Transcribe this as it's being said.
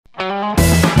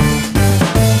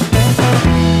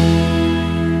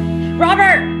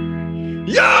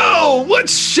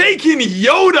taking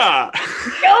Yoda.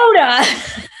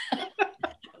 Yoda.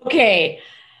 Okay.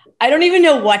 I don't even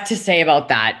know what to say about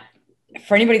that.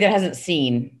 For anybody that hasn't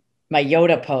seen my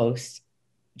Yoda post,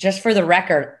 just for the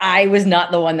record, I was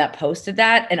not the one that posted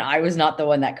that, and I was not the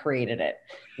one that created it.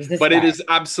 But it is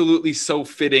absolutely so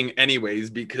fitting anyways,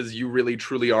 because you really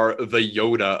truly are the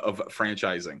Yoda of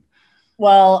franchising.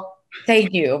 Well,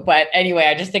 thank you. But anyway,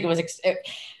 I just think it was, and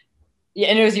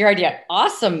it was your idea.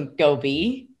 Awesome,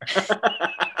 Gobi.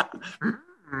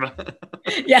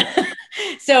 Yeah.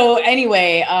 So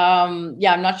anyway,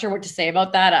 yeah, I'm not sure what to say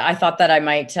about that. I thought that I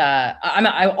might,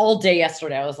 all day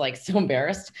yesterday, I was like so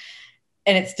embarrassed,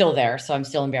 and it's still there. So I'm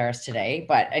still embarrassed today,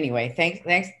 but anyway, thank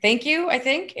you. I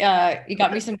think, you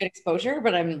got me some good exposure,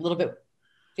 but I'm a little bit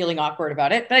feeling awkward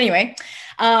about it. But anyway,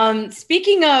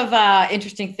 speaking of,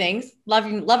 interesting things,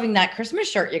 loving that Christmas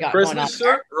shirt you got going on. Christmas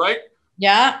shirt, right?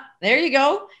 Yeah, there you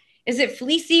go. Is it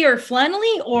fleecy or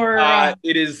flannelly or?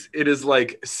 It is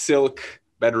like silk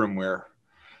bedroom wear.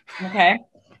 Okay.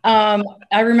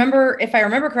 I remember, if I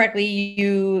remember correctly,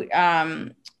 you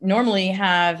normally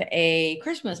have a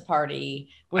Christmas party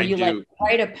where you like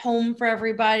write a poem for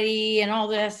everybody and all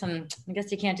this, and I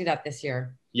guess you can't do that this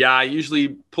year. Yeah, I usually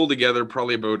pull together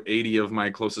probably about 80 of my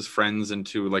closest friends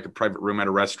into like a private room at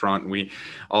a restaurant, and we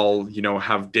all,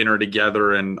 have dinner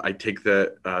together, and I take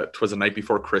the "'Twas a Night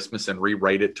Before Christmas" and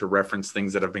rewrite it to reference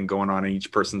things that have been going on in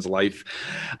each person's life.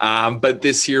 But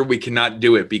this year we cannot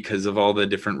do it because of all the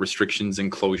different restrictions and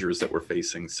closures that we're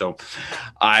facing. So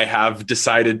I have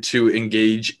decided to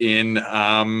engage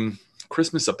in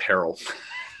Christmas apparel.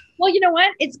 Well, you know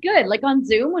what? It's good. Like on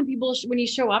Zoom, when you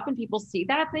show up and people see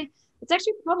that, it's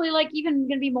actually probably like even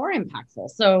going to be more impactful.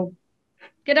 So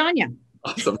good on you.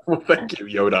 Awesome. Well, thank you,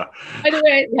 Yoda. By the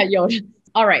way, yeah, Yoda.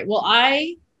 All right. Well,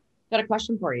 I got a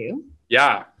question for you.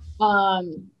 Yeah.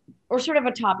 Or sort of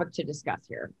a topic to discuss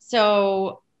here.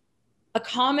 So a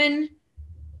common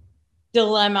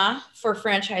dilemma for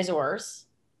franchisors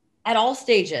at all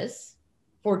stages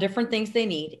for different things they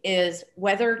need is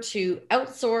whether to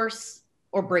outsource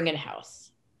or bring in-house.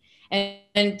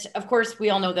 And of course,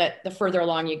 we all know that the further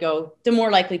along you go, the more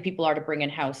likely people are to bring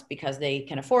in-house because they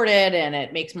can afford it and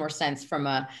it makes more sense from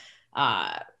a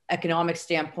economic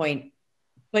standpoint.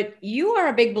 But you are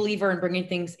a big believer in bringing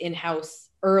things in-house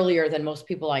earlier than most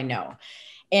people I know.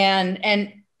 And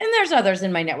there's others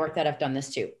in my network that have done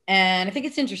this too. And I think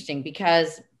it's interesting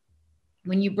because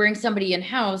when you bring somebody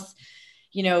in-house,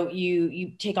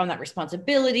 you take on that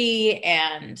responsibility,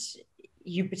 and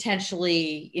you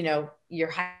potentially,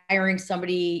 you're hiring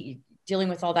somebody, dealing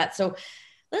with all that. So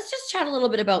let's just chat a little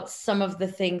bit about some of the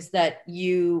things the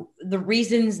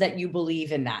reasons that you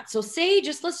believe in that. So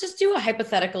let's just do a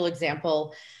hypothetical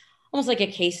example, almost like a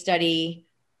case study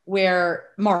where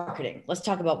let's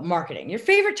talk about marketing, your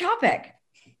favorite topic,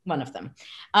 one of them,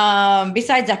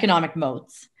 besides economic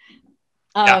moats.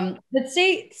 But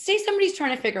say somebody's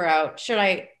trying to figure out, should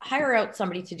I hire out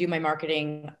somebody to do my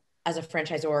marketing as a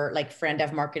franchisor, like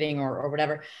FranDev marketing or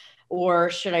whatever,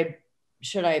 or should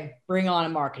I bring on a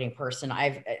marketing person?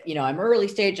 I'm early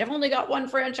stage. I've only got one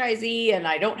franchisee and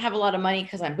I don't have a lot of money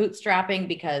because I'm bootstrapping,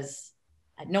 because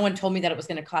no one told me that it was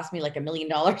going to cost me like $1 million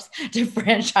to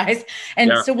franchise.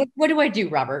 And so what do I do,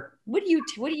 Robert? What do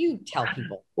you tell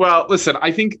people? Well, listen,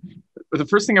 I think the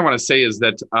first thing I want to say is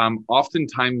that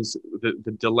oftentimes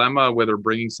the dilemma, whether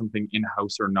bringing something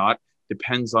in-house or not,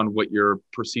 depends on what your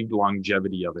perceived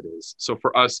longevity of it is. So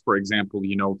for us, for example,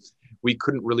 we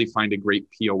couldn't really find a great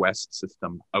POS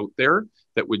system out there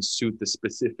that would suit the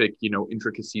specific,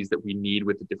 intricacies that we need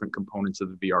with the different components of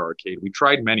the VR arcade. We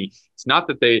tried many. It's not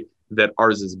that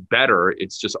ours is better.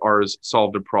 It's just ours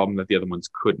solved a problem that the other ones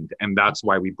couldn't. And that's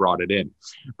why we brought it in.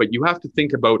 But you have to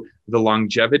think about the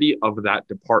longevity of that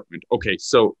department. Okay,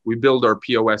 so we build our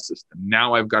POS system.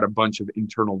 Now I've got a bunch of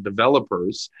internal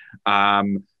developers.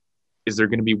 Is there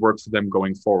going to be work for them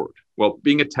going forward? Well,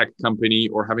 being a tech company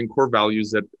or having core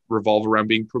values that revolve around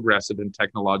being progressive and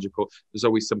technological, there's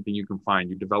always something you can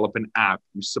find. You develop an app,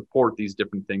 you support these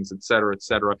different things, et cetera,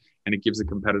 and it gives a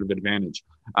competitive advantage.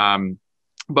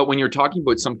 But when you're talking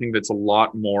about something that's a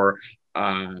lot more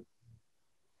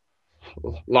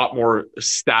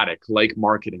static, like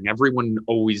marketing, everyone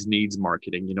always needs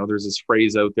marketing. There's this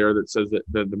phrase out there that says that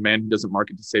the man who doesn't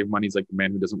market to save money is like the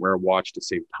man who doesn't wear a watch to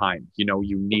save time.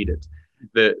 You need it.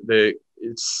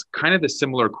 It's kind of the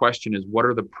similar question is, what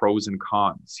are the pros and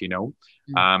cons?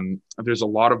 There's a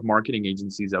lot of marketing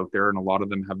agencies out there, and a lot of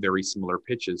them have very similar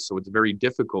pitches. So it's very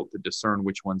difficult to discern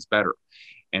which one's better.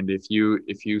 And if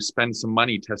you spend some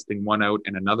money testing one out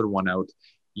and another one out,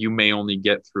 you may only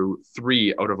get through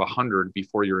 3 out of 100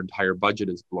 before your entire budget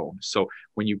is blown. So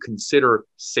when you consider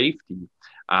safety,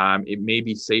 it may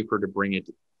be safer to bring it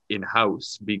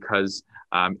in-house because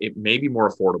it may be more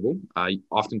affordable.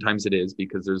 Oftentimes it is,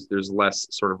 because there's less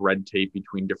sort of red tape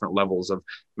between different levels of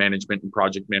management and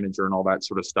project manager and all that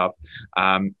sort of stuff.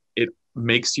 It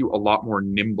makes you a lot more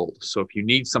nimble. So if you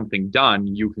need something done,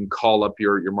 you can call up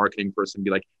your marketing person and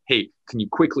be like, hey, can you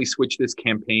quickly switch this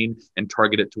campaign and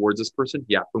target it towards this person?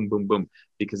 Yeah, boom, boom, boom,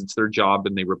 because it's their job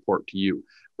and they report to you.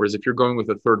 Whereas if you're going with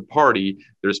a third party,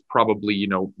 there's probably,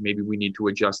 maybe we need to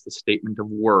adjust the statement of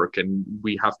work and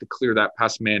we have to clear that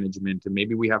past management. And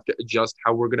maybe we have to adjust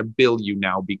how we're going to bill you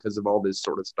now because of all this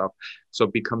sort of stuff. So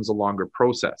it becomes a longer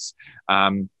process.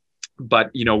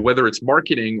 But whether it's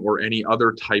marketing or any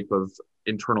other type of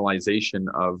internalization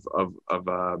of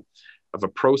a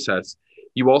process,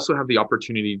 you also have the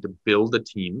opportunity to build a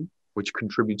team which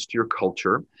contributes to your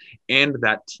culture, and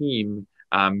that team,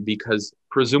 because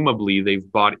presumably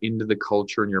they've bought into the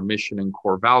culture and your mission and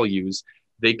core values,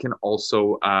 they can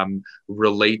also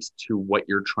relate to what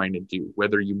you're trying to do,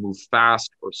 whether you move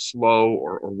fast or slow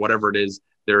or whatever it is.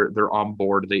 They're on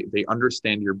board. They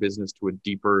understand your business to a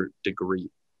deeper degree.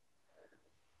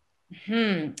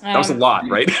 That was a lot,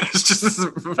 right? It's just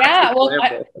yeah. Well,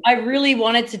 I really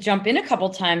wanted to jump in a couple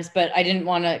times, but I didn't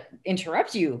want to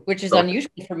interrupt you, which is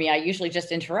unusual for me. I usually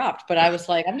just interrupt, but I was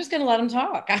like, I'm just going to let him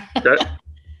talk. Okay.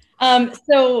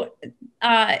 So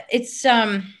it's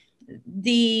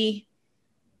the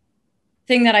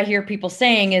thing that I hear people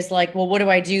saying is like, well, what do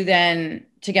I do then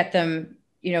to get them,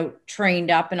 trained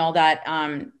up and all that,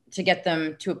 to get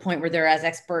them to a point where they're as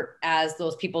expert as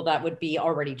those people that would be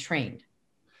already trained?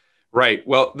 Right.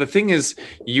 Well, the thing is,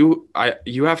 you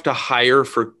have to hire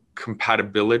for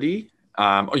compatibility.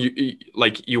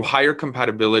 You hire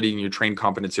compatibility and you train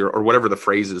competency, or whatever the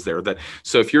phrase is there.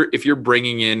 So if you're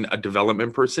bringing in a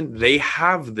development person, they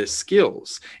have the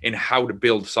skills in how to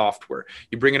build software.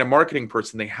 You bring in a marketing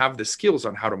person, they have the skills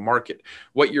on how to market.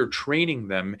 What you're training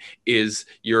them is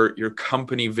your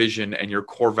company vision and your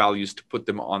core values to put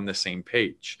them on the same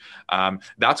page.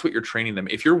 That's what you're training them.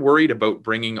 If you're worried about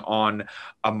bringing on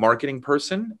a marketing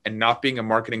person and not being a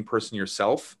marketing person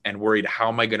yourself and worried, how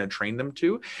am I going to train them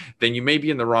to, then you may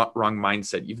be in the wrong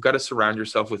mindset. You've got to surround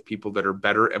yourself with people that are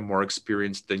better and more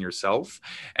experienced than yourself,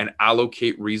 and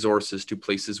allocate resources to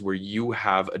places where you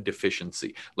have a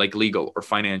deficiency, like legal or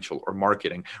financial or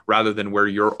marketing, rather than where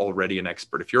you're already an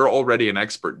expert. If you're already an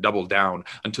expert, double down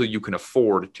until you can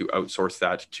afford to outsource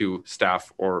that to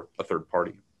staff or a third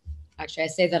party. Actually, I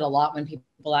say that a lot when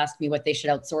people ask me what they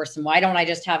should outsource and why don't I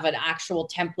just have an actual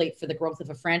template for the growth of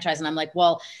a franchise? And I'm like,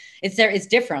 well, it's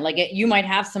different. Like you might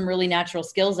have some really natural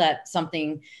skills at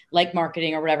something like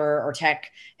marketing or whatever, or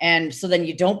tech. And so then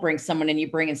you don't bring someone and you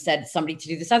bring instead somebody to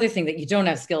do this other thing that you don't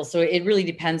have skills. So it really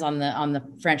depends on the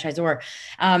franchisor.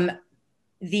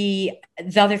 The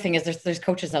other thing is there's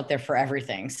coaches out there for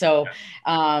everything. So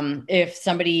if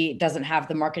somebody doesn't have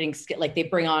the marketing skill, like they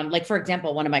bring on, like, for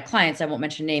example, one of my clients, I won't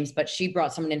mention names, but she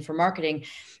brought someone in for marketing,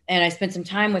 and I spent some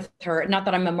time with her. Not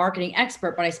that I'm a marketing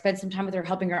expert, but I spent some time with her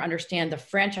helping her understand the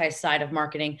franchise side of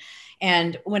marketing.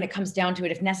 And when it comes down to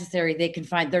it, if necessary, they could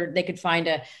find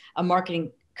a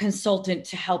marketing consultant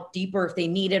to help deeper if they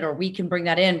need it, or we can bring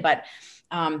that in. But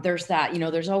there's that,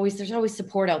 there's always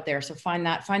support out there. So find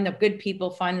the good people,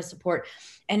 find the support,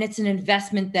 and it's an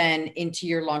investment then into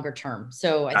your longer term.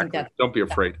 So I think that don't be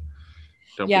afraid.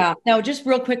 No, just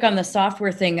real quick on the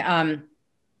software thing.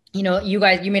 You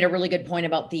guys, you made a really good point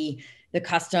about the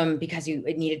custom, because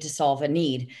it needed to solve a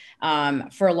need.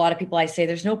 For a lot of people, I say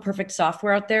there's no perfect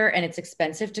software out there, and it's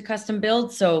expensive to custom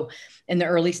build. So in the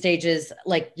early stages,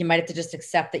 like, you might have to just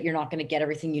accept that you're not going to get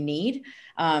everything you need,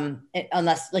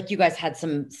 unless, like, you guys had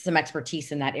some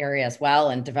expertise in that area as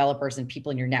well, and developers and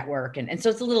people in your network. And so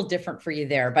it's a little different for you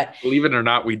there, but believe it or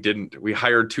not, we didn't. We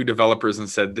hired 2 developers and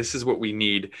said, this is what we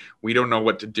need. We don't know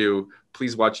what to do.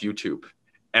 Please watch YouTube.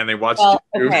 And they watched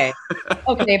YouTube.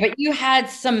 Okay, but you had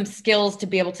some skills to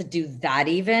be able to do that,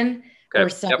 even, or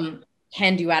some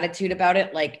can-do attitude about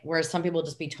it, like, whereas some people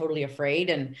just be totally afraid.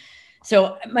 And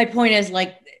so my point is,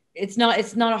 like, it's not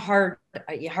a hard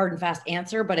and fast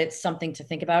answer, but it's something to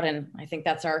think about. And I think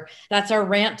that's our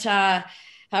rant,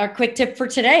 our quick tip for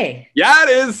today. Yeah, it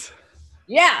is.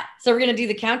 Yeah. So we're gonna do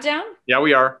the countdown. Yeah,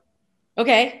 we are.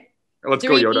 Okay. Let's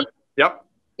go, Yoda. Yep.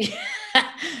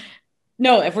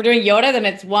 No, if we're doing Yoda, then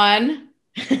it's 1,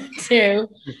 2,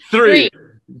 3.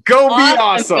 Go be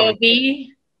awesome. awesome. Go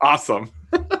be awesome.